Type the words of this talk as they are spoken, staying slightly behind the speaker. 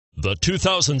The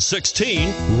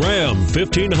 2016 Ram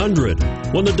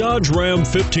 1500. When the Dodge Ram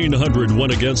 1500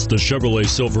 went against the Chevrolet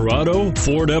Silverado,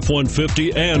 Ford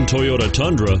F-150, and Toyota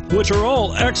Tundra, which are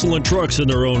all excellent trucks in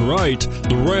their own right,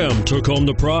 the Ram took home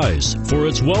the prize for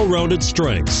its well-rounded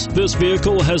strengths. This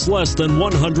vehicle has less than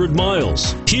 100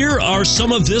 miles. Here are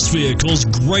some of this vehicle's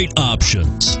great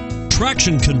options: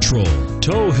 traction control,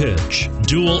 tow hitch,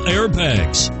 dual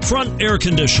airbags, front air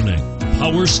conditioning,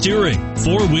 power steering,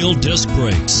 4-wheel disc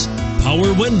brakes,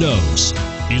 power windows,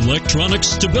 electronic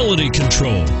stability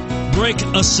control, brake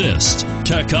assist,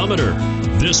 tachometer.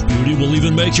 This beauty will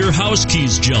even make your house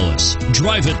keys jealous.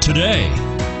 Drive it today.